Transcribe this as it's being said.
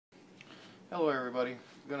Hello everybody.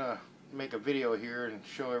 I'm gonna make a video here and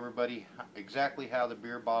show everybody exactly how the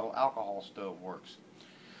beer bottle alcohol stove works.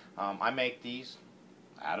 I make these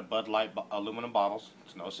out of Bud Light aluminum bottles.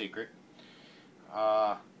 It's no secret.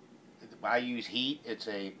 I use heat. It's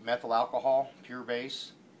a methyl alcohol, pure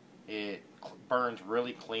base. It burns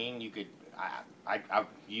really clean. I've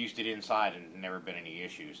used it inside and never been any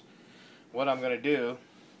issues. What I'm gonna do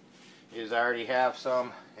is I already have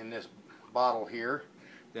some in this bottle here.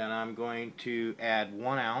 Then I'm going to add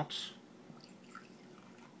 1 ounce .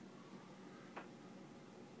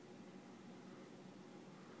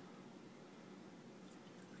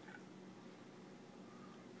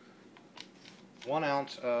 One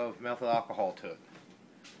ounce of methyl alcohol to it.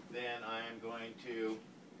 Then I am going to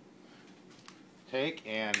take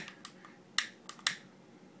and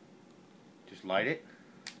just light it.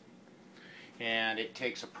 And it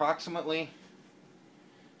takes approximately,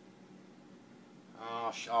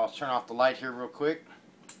 I'll turn off the light here real quick,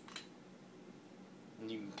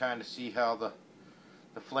 and you can kind of see how the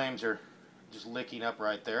flames are just licking up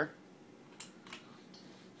right there.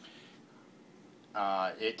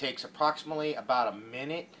 It takes approximately about a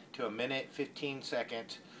minute to a minute 15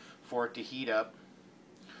 seconds for it to heat up.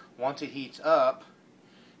 Once it heats up,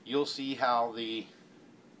 you'll see how the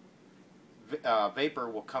vapor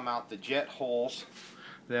will come out the jet holes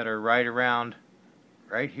that are right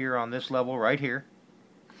here on this level right here.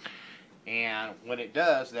 And when it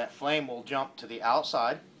does, that flame will jump to the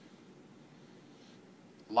outside,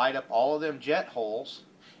 light up all of them jet holes,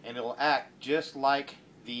 and it will act just like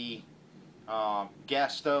the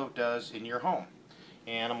gas stove does in your home.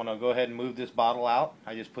 And I'm going to go ahead and move this bottle out.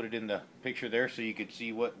 I just put it in the picture there so you could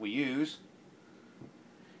see what we use.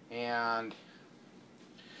 And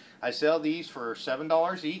I sell these for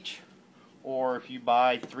 $7 each, or if you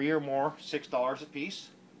buy 3 or more, $6 a piece.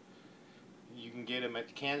 You can get them at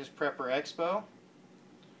the Kansas Prepper Expo,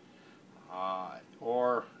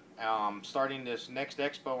 or starting this next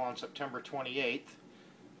expo on September 28th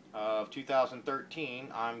of 2013,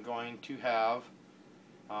 I'm going to have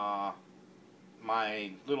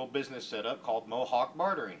my little business set up called Mohawk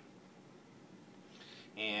Bartering.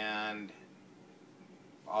 And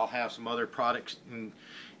I'll have some other products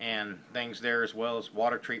and things there, as well as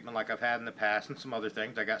water treatment like I've had in the past, and some other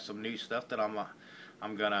things. I got some new stuff that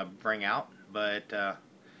I'm gonna bring out. But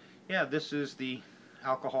yeah, this is the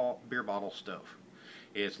alcohol beer bottle stove.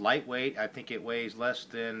 It's lightweight. I think it weighs less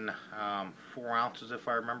than 4 ounces if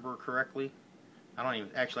I remember correctly. I don't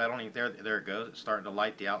even, there it goes. It's starting to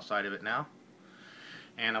light the outside of it now.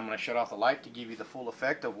 And I'm going to shut off the light to give you the full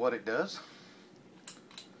effect of what it does.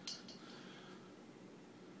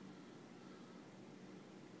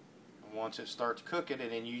 And once it starts cooking,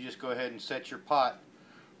 and then you just go ahead and set your pot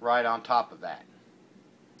right on top of that.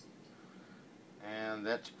 And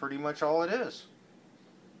that's pretty much all it is.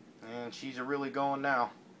 And she's really going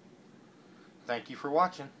now. Thank you for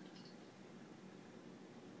watching.